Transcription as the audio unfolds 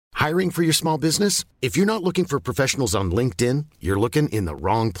Hiring for your small business? If you're not looking for professionals on LinkedIn, you're looking in the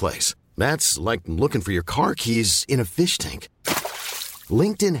wrong place. That's like looking for your car keys in a fish tank.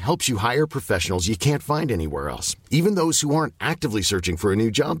 LinkedIn helps you hire professionals you can't find anywhere else, even those who aren't actively searching for a new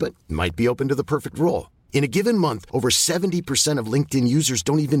job but might be open to the perfect role. In a given month, over 70% of LinkedIn users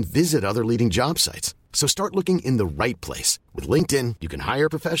don't even visit other leading job sites. So start looking in the right place. With LinkedIn, you can hire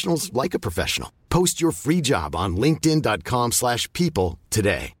professionals like a professional. Post your free job on linkedin.com/people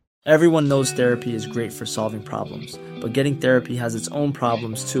today. Everyone knows therapy is great for solving problems, but getting therapy has its own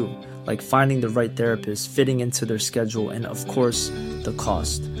problems too, like finding the right therapist, fitting into their schedule, and of course, the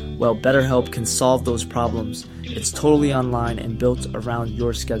cost. Well, BetterHelp can solve those problems. It's totally online and built around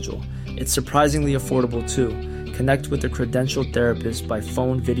your schedule. It's surprisingly affordable too. Connect with a credentialed therapist by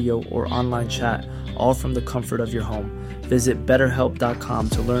phone, video, or online chat, all from the comfort of your home. Visit BetterHelp.com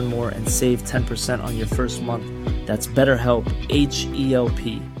to learn more and save 10% on your first month. That's BetterHelp,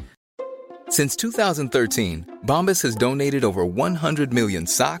 H-E-L-P. Since 2013, Bombas has donated over 100 million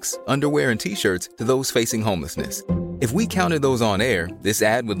socks, underwear, and T-shirts to those facing homelessness. If we counted those on air, this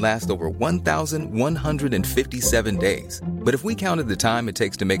ad would last over 1,157 days. But if we counted the time it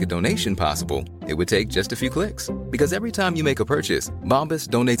takes to make a donation possible, it would take just a few clicks. Because every time you make a purchase, Bombas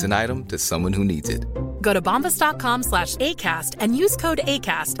donates an item to someone who needs it. Go to bombas.com/ACAST and use code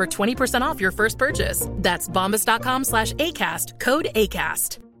ACAST for 20% off your first purchase. That's bombas.com/ACAST, code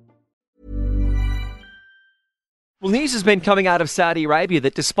ACAST. Well, news has been coming out of Saudi Arabia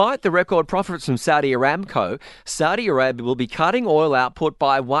that despite the record profits from Saudi Aramco, Saudi Arabia will be cutting oil output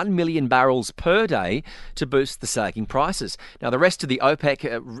by 1 million barrels per day to boost the sagging prices. Now, the rest of the OPEC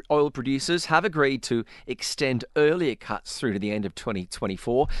oil producers have agreed to extend earlier cuts through to the end of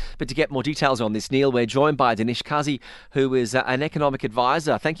 2024. But to get more details on this, Neil, we're joined by Danish Kazi, who is an economic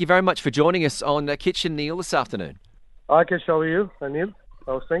advisor. Thank you very much for joining us on Kitchen Neil this afternoon. Hi, Kish. How are you? Neil,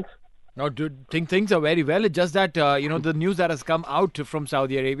 how's things? No, things are very well. It's just that, the news that has come out from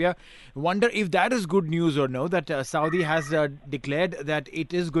Saudi Arabia, wonder if that is good news or no, that Saudi has declared that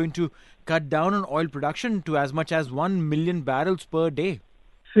it is going to cut down on oil production to as much as 1 million barrels per day.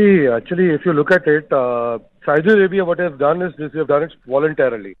 See, actually, if you look at it, Saudi Arabia, what they have done is this, they have done it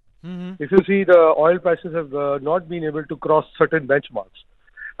voluntarily. Mm-hmm. If you see, the oil prices have not been able to cross certain benchmarks,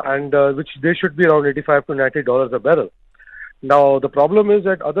 and which they should be around $85 to $90 a barrel. Now, the problem is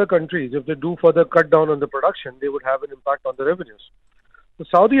that other countries, if they do further cut down on the production, they would have an impact on the revenues. So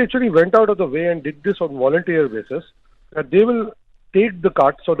Saudi actually went out of the way and did this on volunteer basis, that they will take the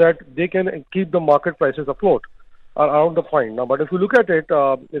cut so that they can keep the market prices afloat around the point. Now, but if you look at it,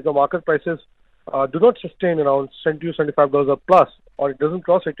 if the market prices do not sustain around $70 to $75 plus, or it doesn't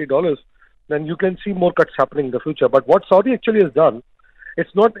cross $80, then you can see more cuts happening in the future. But what Saudi actually has done,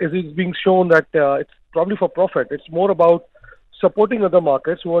 it's not as it's being shown that it's probably for profit. It's more about supporting other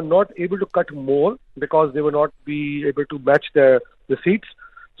markets who are not able to cut more because they will not be able to match their receipts.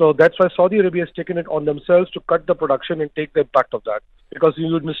 So that's why Saudi Arabia has taken it on themselves to cut the production and take the impact of that. Because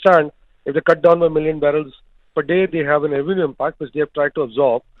you understand, if they cut down by 1 million barrels per day, they have an revenue impact which they have tried to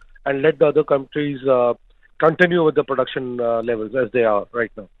absorb and let the other countries continue with the production levels as they are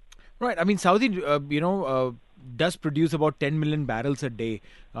right now. Right. I mean, Saudi, does produce about 10 million barrels a day.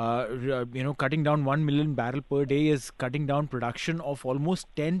 Cutting down 1 million barrel per day is cutting down production of almost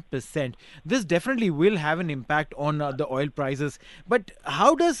 10%. This definitely will have an impact on the oil prices. But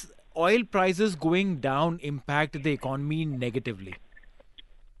how does oil prices going down impact the economy negatively?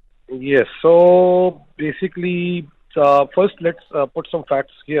 Yes. So basically, first let's put some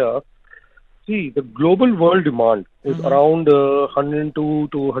facts here. See, the global world demand is around 102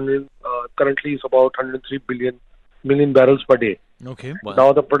 to 100. Currently, is about 103 million barrels per day. Okay. Wow.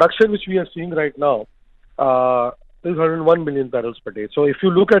 Now, the production which we are seeing right now is 101 million barrels per day. So, if you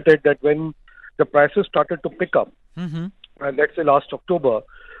look at it, that when the prices started to pick up, and let's say last October,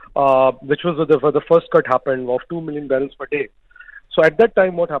 which was the first cut happened of 2 million barrels per day. So, at that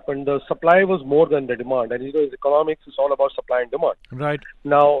time, what happened? The supply was more than the demand, and economics is all about supply and demand. Right.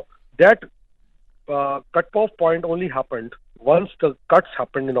 Now, that cut-off point only happened once the cuts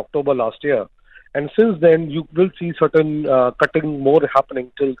happened in October last year. And since then, you will see certain cutting more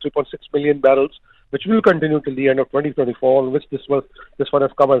happening till 3.6 million barrels, which will continue till the end of 2024, on which this one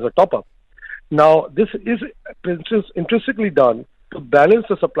has come as a top-up. Now, this is intrinsically done to balance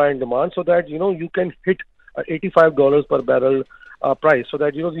the supply and demand so that, you can hit $85 per barrel price. So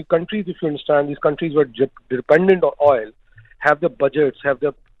that, the countries, if you understand, these countries were dependent on oil, have the budgets, have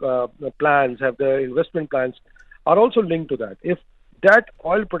the plans, have the investment plans, are also linked to that. If that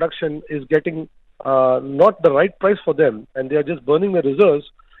oil production is getting not the right price for them and they are just burning the reserves,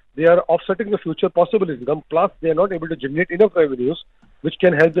 they are offsetting the future possible income. Plus, they are not able to generate enough revenues which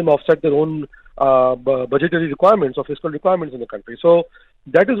can help them offset their own budgetary requirements or fiscal requirements in the country. So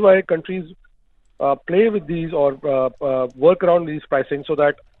that is why countries play with these or work around these pricing so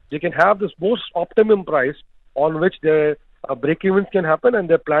that they can have this most optimum price on which their break-evens can happen and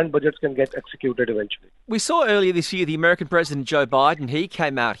their planned budgets can get executed eventually. We saw earlier this year the American President Joe Biden, he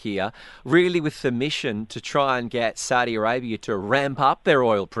came out here really with the mission to try and get Saudi Arabia to ramp up their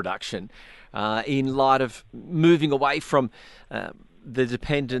oil production in light of moving away from the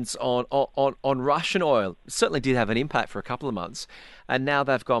dependence on Russian oil. It certainly did have an impact for a couple of months, and now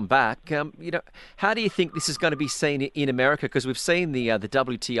they've gone back. How do you think this is going to be seen in America? Because we've seen the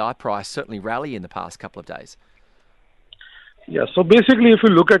WTI price certainly rally in the past couple of days. Yeah, so basically, if you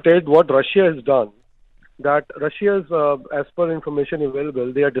look at it, what Russia has done, that Russia's, as per information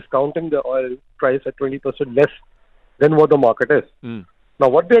available, they are discounting the oil price at 20% less than what the market is. Now,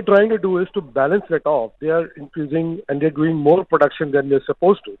 what they're trying to do is to balance that off. They are increasing and they're doing more production than they're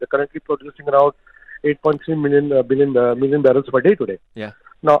supposed to. They're currently producing around 8.3 million barrels per day today. Yeah.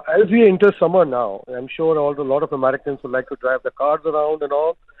 Now, as we enter summer now, I'm sure a lot of Americans would like to drive the cars around and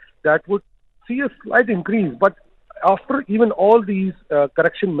all. That would see a slight increase, but after even all these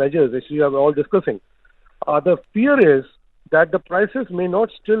correction measures, as we are all discussing, the fear is that the prices may not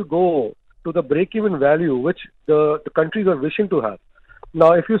still go to the break-even value which the countries are wishing to have.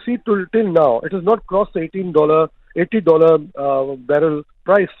 Now, if you see till now, it has not crossed the $80 barrel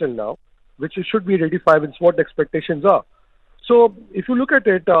price till now, which it should be at 85. It's what the expectations are. So, if you look at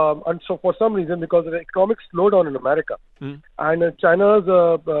it, and so for some reason, because of the economic slowdown in America, and China's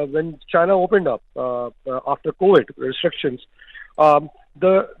when China opened up after COVID restrictions,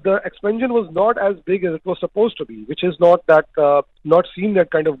 the expansion was not as big as it was supposed to be, which is not seen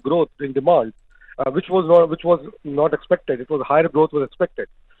that kind of growth in demand, which was not expected. It was higher growth was expected,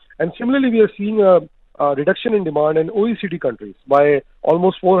 and similarly, we are seeing a reduction in demand in OECD countries by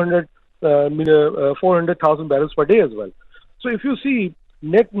almost 400,000 barrels per day as well. So if you see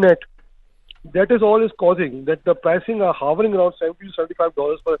net, that is all is causing that the pricing are hovering around $70 to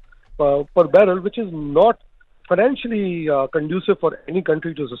 $75 per barrel, which is not financially conducive for any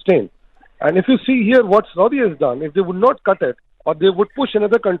country to sustain. And if you see here what Saudi has done, if they would not cut it, or they would push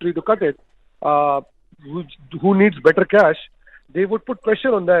another country to cut it, who needs better cash, they would put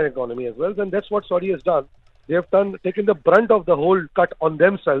pressure on their economy as well. And that's what Saudi has done. They have taken the brunt of the whole cut on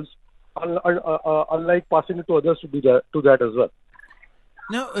themselves, unlike passing it to others to do that as well.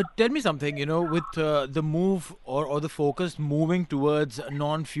 Now, tell me something, with the move or the focus moving towards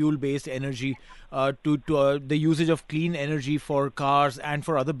non-fuel based energy, to the usage of clean energy for cars and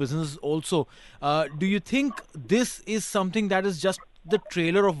for other businesses also, do you think this is something that is just the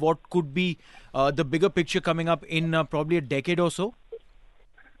trailer of what could be the bigger picture coming up in probably a decade or so?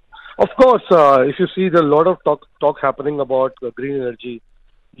 Of course, if you see, there's a lot of talk happening about green energy.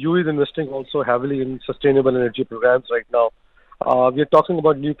 UAE is investing also heavily in sustainable energy programs right now. We are talking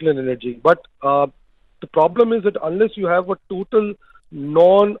about nuclear energy. But the problem is that unless you have a total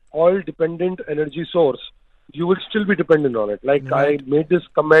non-oil dependent energy source, you will still be dependent on it. Like right. I made this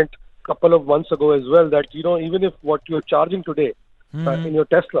comment a couple of months ago as well, that, even if what you're charging today in your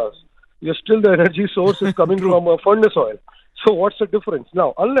Teslas, the energy source is coming from a furnace oil. So what's the difference?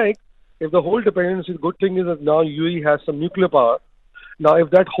 Now, unlike if the whole dependency, the good thing is that now UAE has some nuclear power. Now, if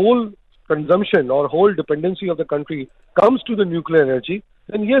that whole consumption or whole dependency of the country comes to the nuclear energy,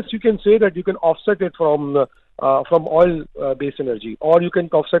 then yes, you can say that you can offset it from oil-based energy, or you can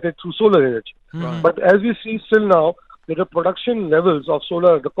offset it through solar energy. Right. But as we see still now, that the production levels of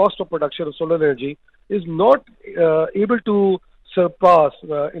solar, the cost of production of solar energy is not able to surpass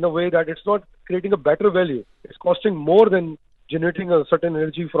in a way that it's not creating a better value. It's costing more than generating a certain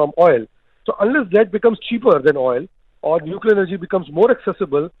energy from oil. So unless that becomes cheaper than oil, or nuclear energy becomes more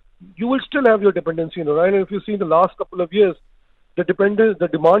accessible, you will still have your dependency on oil. And if you see in the last couple of years, the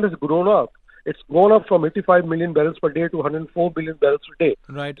demand has grown up. It's gone up from 85 million barrels per day to 104 billion barrels per day.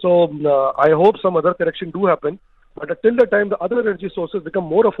 Right. So I hope some other correction do happen. But until the time the other energy sources become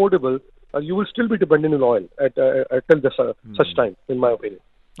more affordable, you will still be dependent on oil till such time, in my opinion.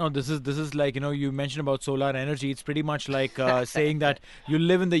 No, this is like, you mentioned about solar energy. It's pretty much like saying that you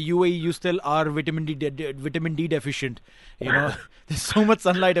live in the UAE, you still are vitamin D deficient. There's so much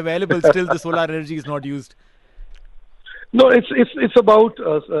sunlight available, still the solar energy is not used. No, it's about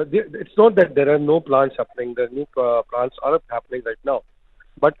it's not that there are no plants happening. The new plants are happening right now,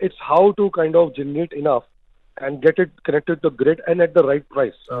 but it's how to kind of generate enough and get it connected to the grid and at the right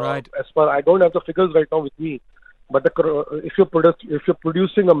price. Right. As far I don't have the figures right now with me. But if you're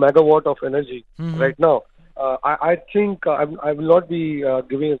producing a megawatt of energy right now, I think I will not be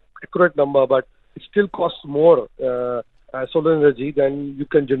giving an accurate number, but it still costs more solar energy, then you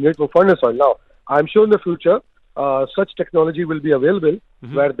can generate from furnace oil. Now, I'm sure in the future, such technology will be available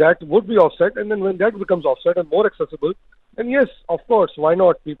where that would be offset, and then when that becomes offset and more accessible, then yes, of course, why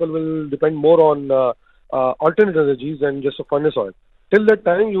not? People will depend more on alternate energies than just a furnace oil. Till that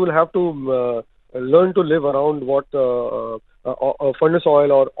time, you will have to learn to live around what furnace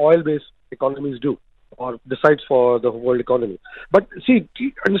oil or oil-based economies do or decides for the world economy. But see,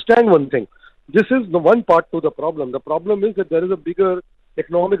 understand one thing. This is the one part to the problem. The problem is that there is a bigger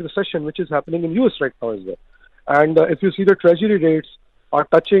economic recession which is happening in US right now as well. And if you see, the treasury rates are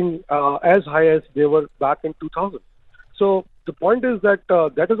touching as high as they were back in 2000. So the point is that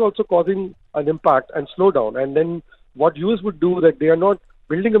that is also causing an impact and slowdown. And then what US would do, that they are not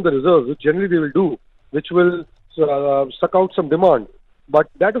building up the reserves, which generally they will do, which will suck out some demand. But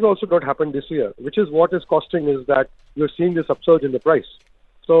that has also not happened this year, which is what is costing is that you're seeing this upsurge in the price.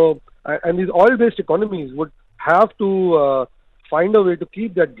 So, and these oil-based economies would have to find a way to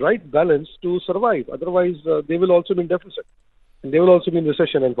keep that right balance to survive. Otherwise, they will also be in deficit. And they will also be in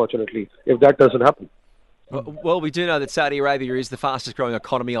recession, unfortunately, if that doesn't happen. Well, we do know that Saudi Arabia is the fastest growing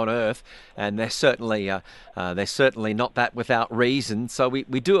economy on earth, and they're certainly not that without reason. So we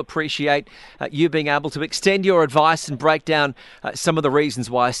do appreciate you being able to extend your advice and break down some of the reasons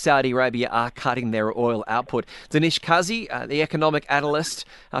why Saudi Arabia are cutting their oil output. Danish Kazi, the economic analyst,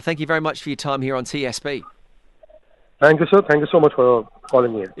 thank you very much for your time here on TSB. Thank you, sir. Thank you so much for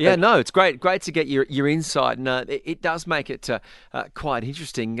calling me in. Yeah, no, it's great to get your insight, and it does make it quite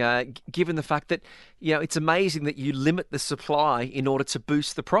interesting, given the fact that it's amazing that you limit the supply in order to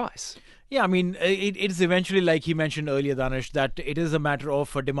boost the price. Yeah, I mean, it's eventually, like he mentioned earlier, Danish, that it is a matter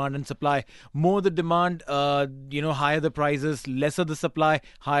of demand and supply. More the demand, higher the prices, lesser the supply,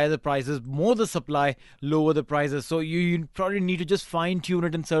 higher the prices, more the supply, lower the prices. So you probably need to just fine-tune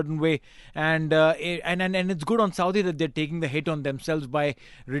it in a certain way. And it's good on Saudi that they're taking the hit on themselves by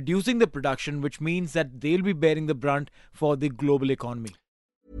reducing the production, which means that they'll be bearing the brunt for the global economy.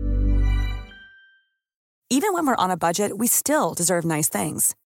 Even when we're on a budget, we still deserve nice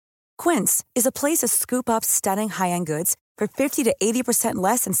things. Quince is a place to scoop up stunning high-end goods for 50 to 80%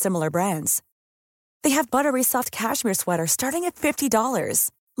 less than similar brands. They have buttery soft cashmere sweaters starting at $50,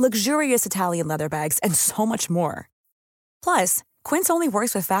 luxurious Italian leather bags, and so much more. Plus, Quince only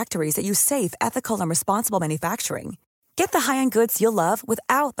works with factories that use safe, ethical, and responsible manufacturing. Get the high-end goods you'll love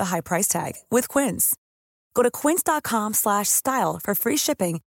without the high price tag with Quince. Go to quince.com/style for free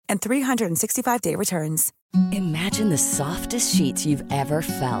shipping and 365-day returns. Imagine the softest sheets you've ever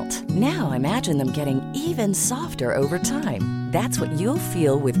felt. Now imagine them getting even softer over time. That's what you'll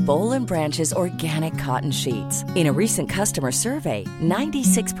feel with Boll & Branch's organic cotton sheets. In a recent customer survey,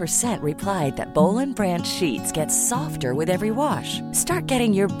 96% replied that Boll & Branch sheets get softer with every wash. Start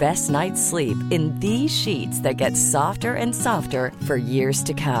getting your best night's sleep in these sheets that get softer and softer for years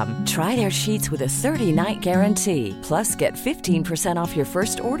to come. Try their sheets with a 30-night guarantee. Plus, get 15% off your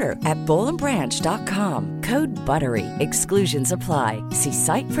first order at bollandbranch.com. Code BUTTERY. Exclusions apply. See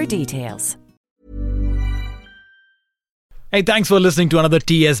site for details. Hey, thanks for listening to another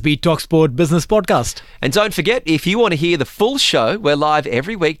TSB TalkSport Business Podcast. And don't forget, if you want to hear the full show, we're live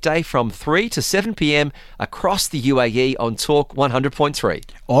every weekday from 3 to 7 p.m. across the UAE on Talk 100.3.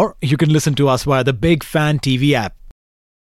 Or you can listen to us via the Big Fan TV app.